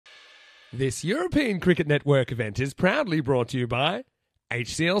This European Cricket Network event is proudly brought to you by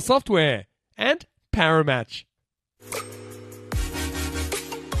HCL Software and Paramatch.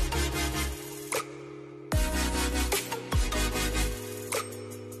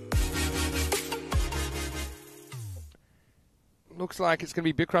 Looks like it's going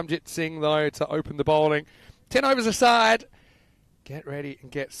to be Bikramjit Singh, though, to open the bowling. 10 overs aside. Get ready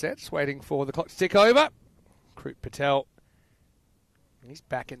and get set. Just waiting for the clock to tick over. Krut Patel. He's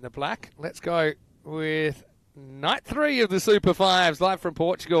back in the black. Let's go with night 3 of the Super Fives, live from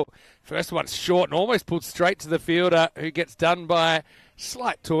Portugal. First one's short and almost pulled straight to the fielder, who gets done by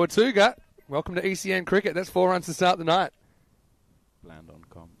slight Tortuga. Welcome to ECN Cricket. That's 4 runs to start the night. Bland on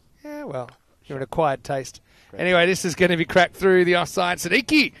comms. Yeah, well, you're an acquired taste. Anyway, this is going to be cracked through the offside.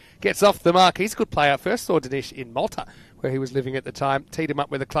 Siddiqui gets off the mark. He's a good player. First saw Dinesh in Malta, where he was living at the time. Teed him up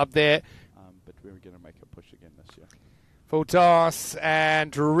with a club there. But we're going to make a push again this year. Full toss and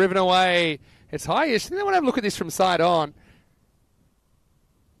driven away. It's high-ish. Then I want to have a look at this from side on.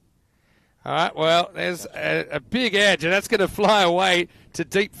 All right, well, there's a big edge, and that's going to fly away to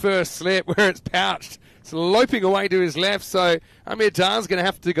deep first slip where it's pouched. It's loping away to his left, so Amir Dar's going to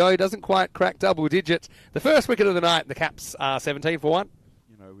have to go. He doesn't quite crack double digits. The first wicket of the night, the Caps are 17 for 1.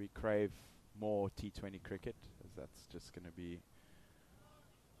 You know, we crave more T20 cricket, as that's just going to be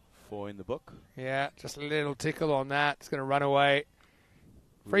 4 in the book. Yeah, just a little tickle on that. It's going to run away.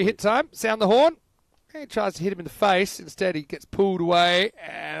 Free hit time. Sound the horn. He tries to hit him in the face. Instead, he gets pulled away,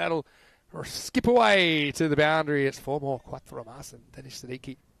 and that'll skip away to the boundary. It's 4 more. Quattro Mas and Dinesh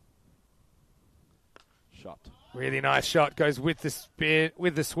Siddiqui. Shot. Really nice shot. Goes with the spin,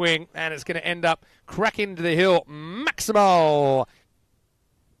 with the swing, and it's going to end up cracking into the hill. Maximal.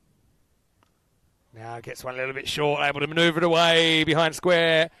 Now gets one a little bit short, able to manoeuvre it away behind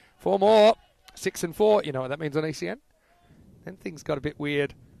square. 4 more. 6 and 4. You know what that means on ECN? Then things got a bit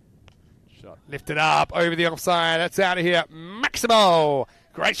weird. Shot. Lifted up over the offside. That's out of here. Maximo.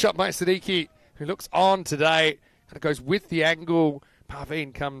 Great shot by Siddiqui, who looks on today. And it goes with the angle.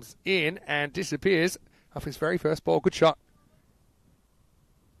 Parveen comes in and disappears off his very first ball. Good shot.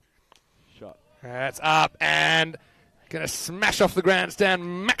 Shot. That's up and going to smash off the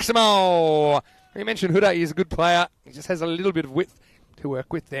grandstand. Maximo. You mentioned Huda. He's a good player. He just has a little bit of width to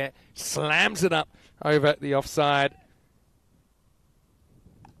work with there. Slams it up over the offside.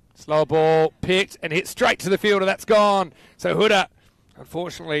 Slow ball picked and hit straight to the fielder. That's gone. So Huda,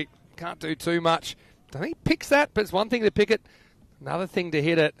 unfortunately, can't do too much. I think he picks that, but it's one thing to pick it, another thing to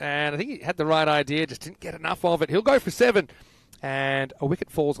hit it. And I think he had the right idea, just didn't get enough of it. He'll go for 7. And a wicket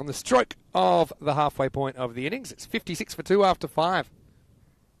falls on the stroke of the halfway point of the innings. It's 56 for 2 after 5.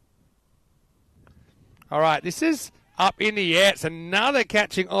 All right, this is up in the air. It's another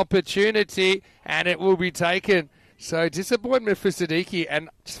catching opportunity, and it will be taken. So disappointment for Siddiqui, and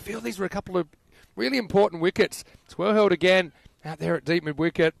just feel these were a couple of really important wickets. It's well held again out there at deep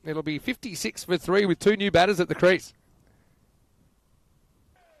mid-wicket. It'll be 56 for 3 with 2 new batters at the crease.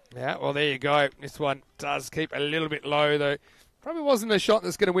 Yeah, well, there you go. This one does keep a little bit low, though. Probably wasn't a shot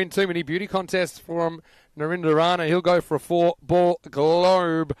that's going to win too many beauty contests from Narendra Rana. He'll go for a 4-ball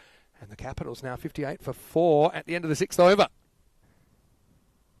globe. And the Capitals now 58 for 4 at the end of the 6th over.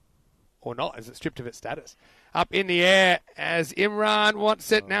 Or not, as it's stripped of its status. Up in the air as Imran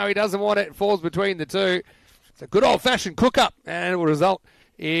wants it. Now he doesn't want it. It falls between the two. It's a good old-fashioned cook-up, and it will result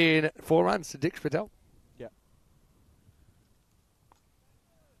in 4 runs to Dinesh Patel. Yeah.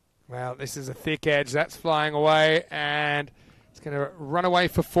 Well, this is a thick edge. That's flying away, and it's going to run away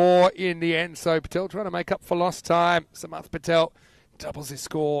for 4 in the end. So Patel trying to make up for lost time. Samath Patel doubles his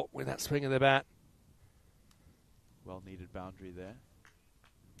score with that swing of the bat. Well-needed boundary there.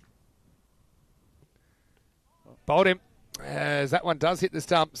 Bowled him, as that one does hit the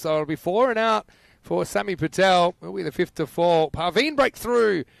stump. So it'll be 4 and out for Sami Patel. Will be the 5th to fall. Parveen break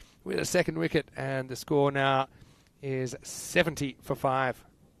through with a 2nd wicket, and the score now is 70 for 5.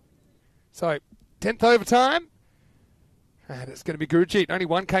 So 10th overtime, and it's going to be Gurjeet. Only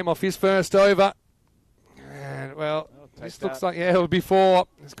 1 came off his first over. And, well, this looks like, yeah, it'll be 4.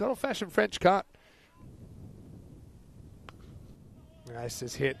 It's got old-fashioned French cut. This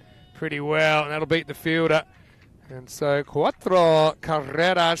is hit pretty well, and that'll beat the fielder. And so, 4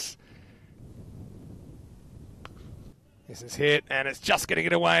 carreras. This is hit, and it's just getting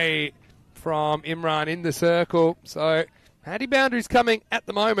it away from Imran in the circle. So, handy boundaries coming at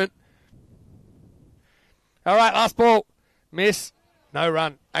the moment. All right, last ball. Miss. No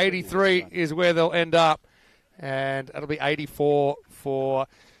run. 83 is where they'll end up. And that'll be 84 for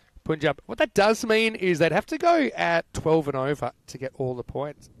Punjab. What that does mean is they'd have to go at 12 and over to get all the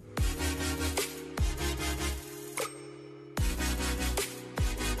points.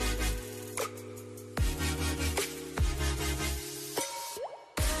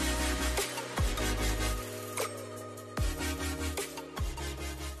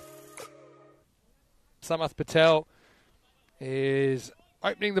 Samath Patel is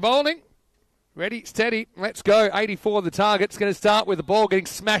opening the bowling. Ready, steady, let's go. 84 the target. It's going to start with the ball getting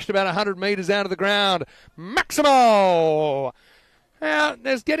smashed about 100 metres out of the ground. Maximo! Now,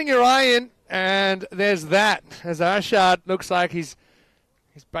 there's getting your eye in, and there's that. As Arshad looks like he's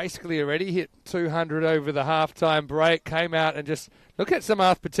basically already hit 200 over the halftime break. Came out and just look at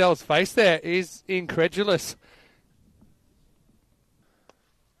Samath Patel's face there. He's incredulous.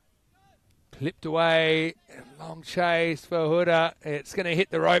 Clipped away. Long chase for Huda. It's going to hit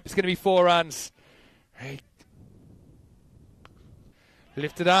the rope. It's going to be 4 runs.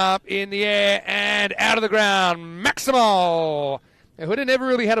 Lifted up in the air and out of the ground. Maximo! Now, Huda never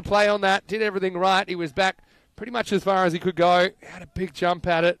really had a play on that. Did everything right. He was back pretty much as far as he could go. Had a big jump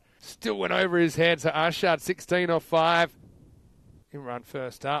at it. Still went over his head. So Arshad 16 off 5. He'll run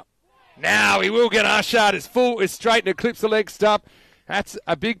first up. Now he will get Arshad. It's full. It's straight and it clips the leg stump. That's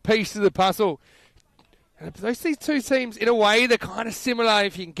a big piece of the puzzle. These two teams, in a way, they're kind of similar.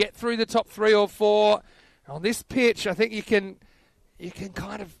 If you can get through the top 3 or 4 on this pitch, I think you can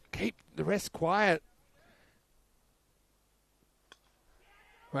kind of keep the rest quiet.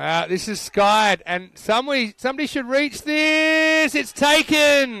 Wow, this is skied, and somebody should reach this. It's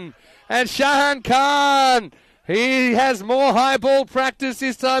taken, and Shahan Khan, he has more high ball practice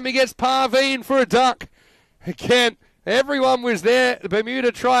this time. He gets Parveen for a duck. Again, everyone was there. The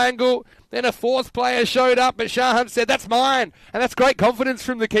Bermuda Triangle. Then a 4th player showed up, but Shahan said, that's mine. And that's great confidence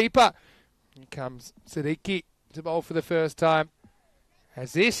from the keeper. Here comes Siddiqui to bowl for the first time.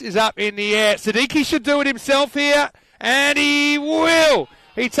 As this is up in the air. Siddiqui should do it himself here. And he will.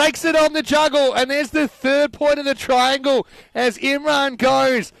 He takes it on the juggle. And there's the 3rd point of the triangle as Imran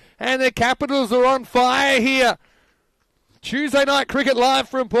goes. And the Capitals are on fire here. Tuesday night cricket live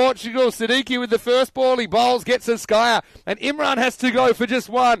from Portugal. Siddiqui with the first ball he bowls gets a skyer. And Imran has to go for just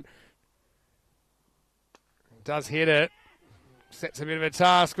 1. Does hit it. Sets a bit of a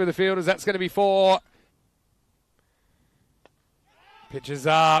task for the fielders. That's going to be 4. Pitches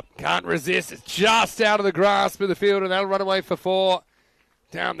up. Can't resist. It's just out of the grasp of the fielder. They'll run away for 4.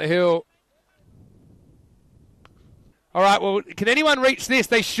 Down the hill. All right, well, can anyone reach this?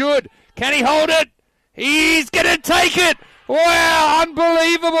 They should. Can he hold it? He's going to take it. Wow,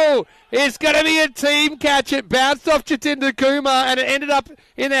 unbelievable. It's going to be a team catch. It bounced off Jatinder Kumar and it ended up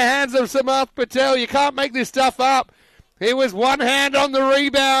in the hands of Samath Patel. You can't make this stuff up. It was one hand on the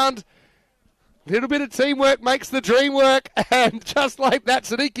rebound. A little bit of teamwork makes the dream work. And just like that,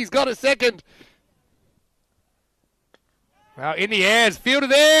 Siddiqui's got a second. Well, in the air, fielder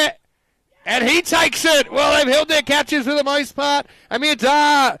there. And he takes it. Well, they've held their catches for the most part. Amir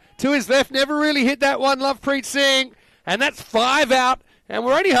Dar to his left never really hit that one. Lovepreet Singh. And that's 5 out. And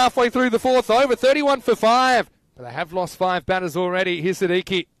we're only halfway through the 4th over. 31 for 5. But they have lost 5 batters already. Here's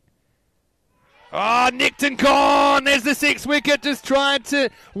Siddiqui. Oh, nicked and gone. There's the 6th wicket. Just trying to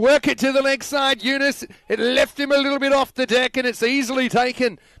work it to the leg side. Yunus, it left him a little bit off the deck. And it's easily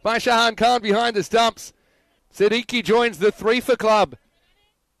taken by Shahan Khan behind the stumps. Siddiqui joins the 3 for club.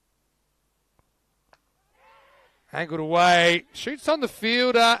 Angled away. Shoots on the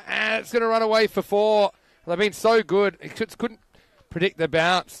fielder. And it's going to run away for 4. They've been so good. He just couldn't predict the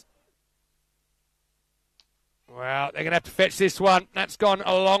bounce. Well, they're going to have to fetch this one. That's gone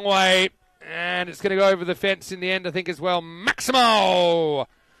a long way. And it's going to go over the fence in the end, I think, as well. Maximo!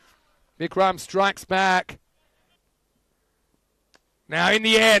 Vikram strikes back. Now in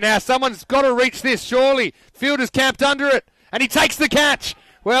the air. Now someone's got to reach this, surely. Fielder's camped under it. And he takes the catch.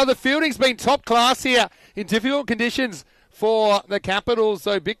 Well, the fielding's been top class here in difficult conditions for the Capitals.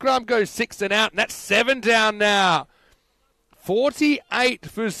 So Bikram goes 6 and out, and that's 7 down now. 48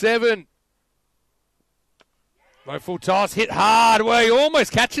 for 7. Low full toss, hit hard. Well, he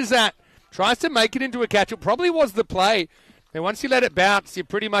almost catches that. Tries to make it into a catch. It probably was the play. And once you let it bounce, you're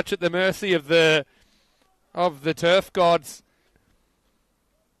pretty much at the mercy of the turf gods.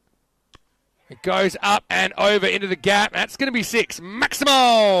 It goes up and over into the gap. That's going to be 6.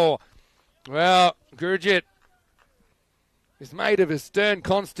 Maximo! Well, Gurjit is made of a stern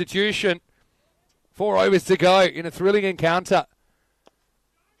constitution. 4 overs to go in a thrilling encounter.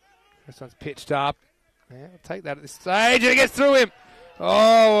 This one's pitched up. Yeah, I'll take that at this stage. And it gets through him.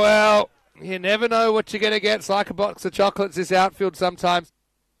 Oh, well, you never know what you're going to get. It's like a box of chocolates, this outfield sometimes.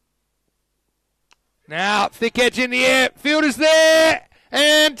 Now, thick edge in the air. Fielder's there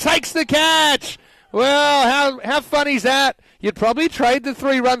and takes the catch. Well, how funny is that? You'd probably trade the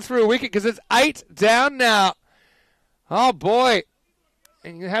 3 runs for a wicket because it's 8 down now. Oh, boy.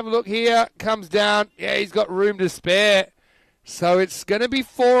 And you have a look here. Comes down. Yeah, he's got room to spare. So it's going to be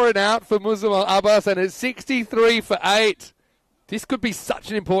 4 and out for Muzammil Abbas, and it's 63 for 8. This could be such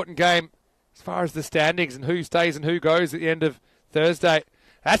an important game. as far as the standings and who stays and who goes at the end of Thursday.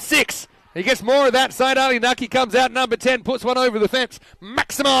 That's 6. He gets more of that. Said Ali Naki comes out number 10, puts one over the fence.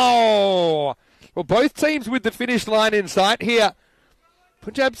 Maximo! Well, both teams with the finish line in sight here.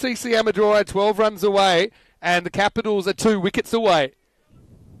 Punjab CC Amador are 12 runs away, and the Capitals are 2 wickets away.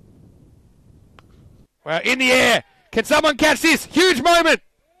 Well, in the air. Can someone catch this? Huge moment.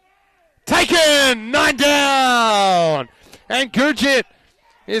 Taken. 9 down. And Gurjit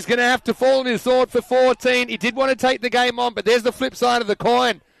is going to have to fall on his sword for 14. He did want to take the game on, but there's the flip side of the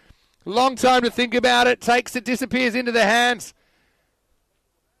coin. Long time to think about it. Takes it, disappears into the hands.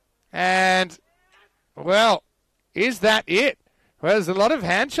 And, well, is that it? Well, there's a lot of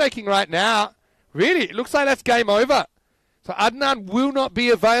handshaking right now. Really, it looks like that's game over. So Adnan will not be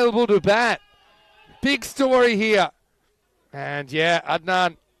available to bat. Big story here. And, yeah,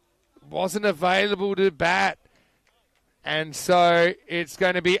 Adnan wasn't available to bat. And so it's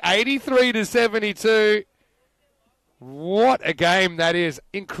going to be 83-72. What a game that is.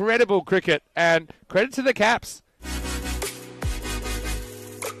 Incredible cricket. And credit to the Caps.